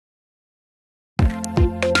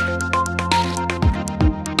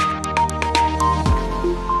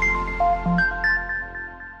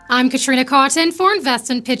I'm Katrina Cotton for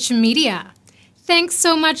InvestmentPitch Media. Thanks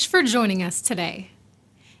so much for joining us today.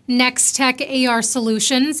 Nextech AR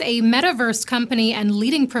Solutions, a Metaverse company and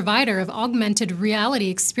leading provider of augmented reality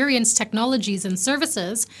experience technologies and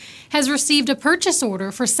services, has received a purchase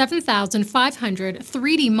order for 7,500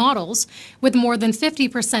 3D models, with more than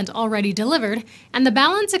 50% already delivered, and the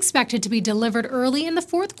balance expected to be delivered early in the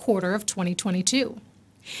fourth quarter of 2022.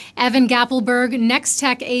 Evan Gappelberg,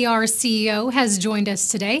 Nextech AR CEO, has joined us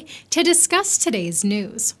today to discuss today's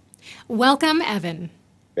news. Welcome, Evan.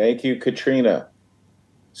 Thank you, Katrina.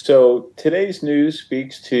 So today's news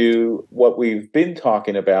speaks to what we've been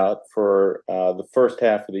talking about for the first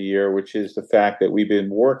half of the year, which is the fact that we've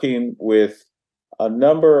been working with a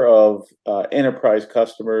number of enterprise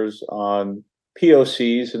customers on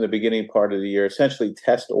POCs in the beginning part of the year, essentially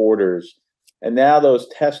test orders. And now those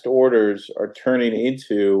test orders are turning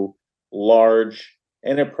into large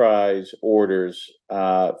enterprise orders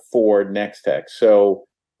for Nextech. So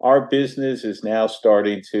our business is now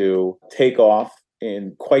starting to take off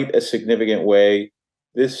in quite a significant way.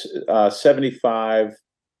 This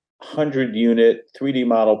 7,500 unit 3D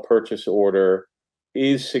model purchase order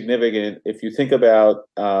is significant. If you think about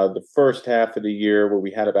the first half of the year, where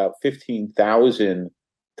we had about 15,000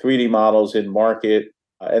 3D models in market,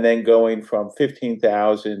 and then going from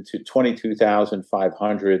 15,000 to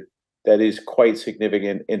 22,500, that is quite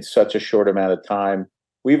significant in such a short amount of time.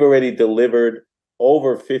 We've already delivered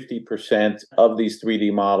over 50% of these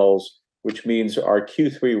 3D models, which means our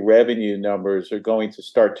Q3 revenue numbers are going to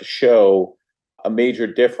start to show a major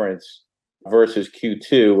difference versus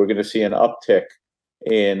Q2. We're going to see an uptick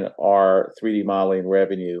in our 3D modeling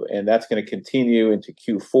revenue, and that's going to continue into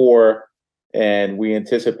Q4, and we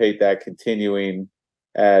anticipate that continuing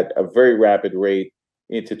at a very rapid rate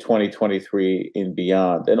into 2023 and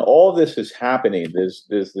beyond. And all this is happening. There's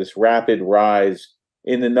this rapid rise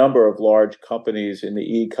in the number of large companies in the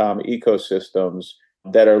e-com ecosystems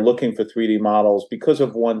that are looking for 3D models because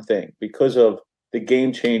of one thing, because of the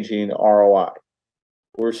game-changing ROI.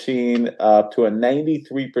 We're seeing up to a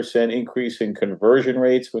 93% increase in conversion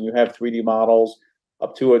rates when you have 3D models,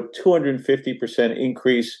 up to a 250%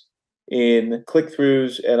 increase in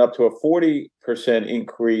click-throughs, and up to a 40%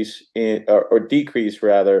 increase in, or decrease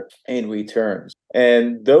rather, in returns.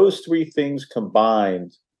 And those three things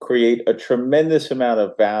combined create a tremendous amount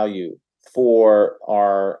of value for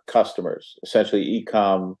our customers, essentially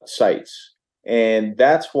e-com sites. And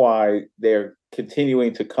that's why they're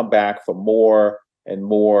continuing to come back for more and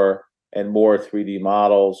more and more 3D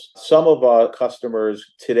models. Some of our customers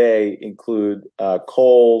today include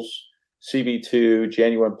Kohl's, CB2,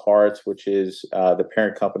 Genuine Parts, which is the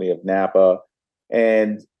parent company of Napa.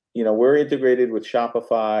 And, you know, we're integrated with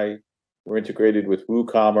Shopify, we're integrated with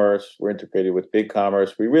WooCommerce, we're integrated with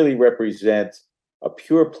BigCommerce. We really represent a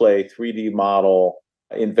pure play 3D model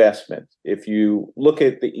investment. If you look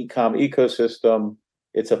at the e-com ecosystem,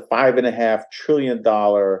 it's a $5.5 trillion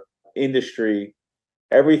industry.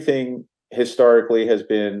 Everything historically has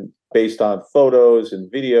been based on photos and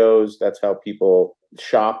videos. That's how people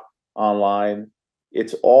shop online.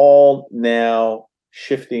 It's all now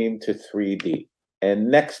shifting to 3D. And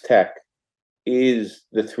Nextech is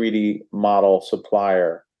the 3D model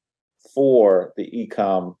supplier for the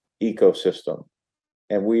e-com ecosystem.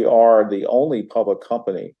 And we are the only public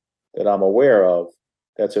company that I'm aware of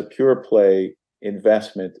that's a pure play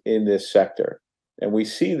investment in this sector. And we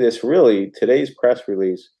see this really, today's press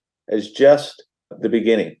release, as just the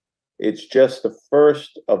beginning. It's just the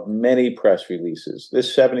first of many press releases.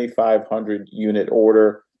 This 7,500 unit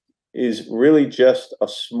order is really just a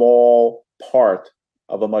small part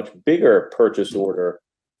of a much bigger purchase order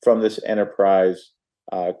from this enterprise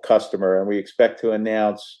customer. And we expect to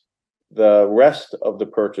announce the rest of the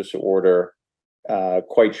purchase order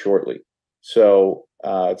quite shortly. So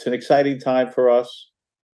it's an exciting time for us.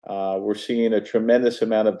 We're seeing a tremendous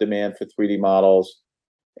amount of demand for 3D models.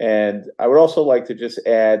 And I would also like to just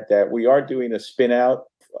add that we are doing a spin out,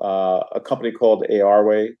 a company called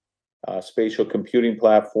ARway, a spatial computing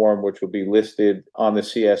platform, which will be listed on the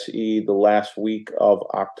CSE the last week of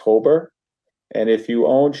October. And if you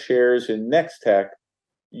own shares in Nextech,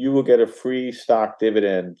 you will get a free stock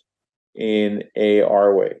dividend in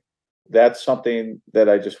ARway. That's something that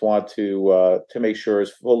I just want to make sure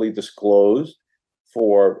is fully disclosed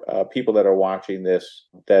for people that are watching this,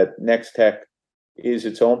 that Nextech is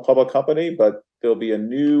its own public company, but there'll be a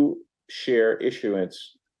new share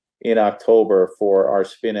issuance in October for our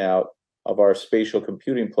spin out of our spatial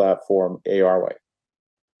computing platform, ARway.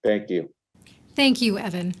 Thank you. Thank you,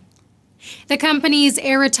 Evan. The company's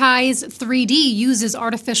ARitize 3D uses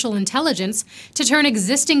artificial intelligence to turn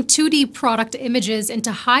existing 2D product images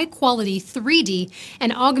into high-quality 3D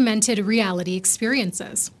and augmented reality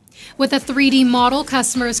experiences. With a 3D model,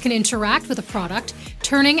 customers can interact with a product,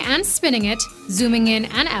 turning and spinning it, zooming in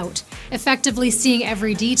and out, effectively seeing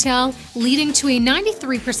every detail, leading to a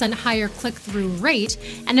 93% higher click-through rate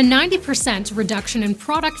and a 90% reduction in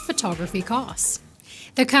product photography costs.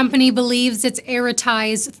 The company believes its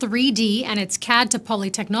ARitize 3D and its CAD to Poly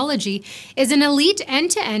technology is an elite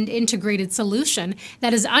end-to-end integrated solution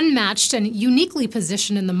that is unmatched and uniquely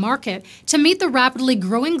positioned in the market to meet the rapidly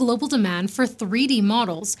growing global demand for 3D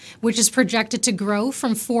models, which is projected to grow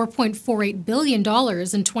from $4.48 billion in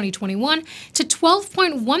 2021 to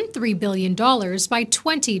 $12.13 billion by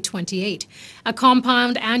 2028, a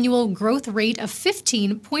compound annual growth rate of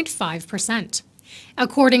 15.5%.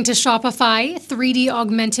 According to Shopify, 3D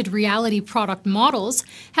augmented reality product models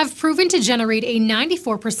have proven to generate a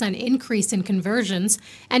 94% increase in conversions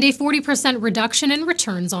and a 40% reduction in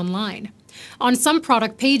returns online. On some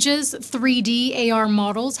product pages, 3D AR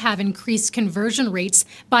models have increased conversion rates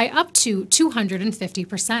by up to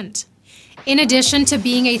 250%. In addition to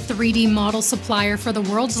being a 3D model supplier for the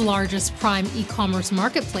world's largest prime e-commerce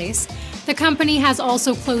marketplace, the company has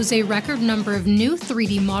also closed a record number of new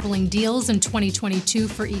 3D modeling deals in 2022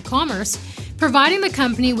 for e-commerce, providing the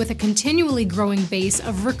company with a continually growing base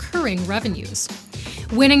of recurring revenues.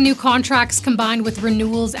 Winning new contracts combined with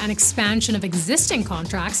renewals and expansion of existing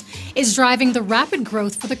contracts is driving the rapid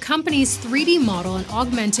growth for the company's 3D model and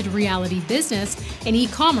augmented reality business in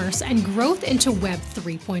e-commerce and growth into Web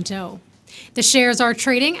 3.0. The shares are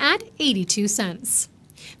trading at 82 cents.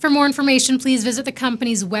 For more information, please visit the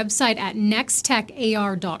company's website at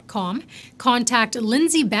nextechar.com. Contact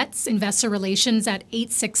Lindsay Betts, Investor Relations at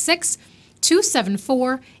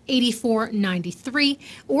 866-274-8493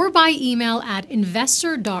 or by email at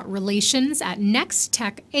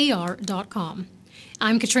investor.relations@nextechar.com.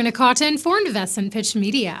 I'm Katrina Cotton for InvestmentPitch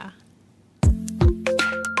Media.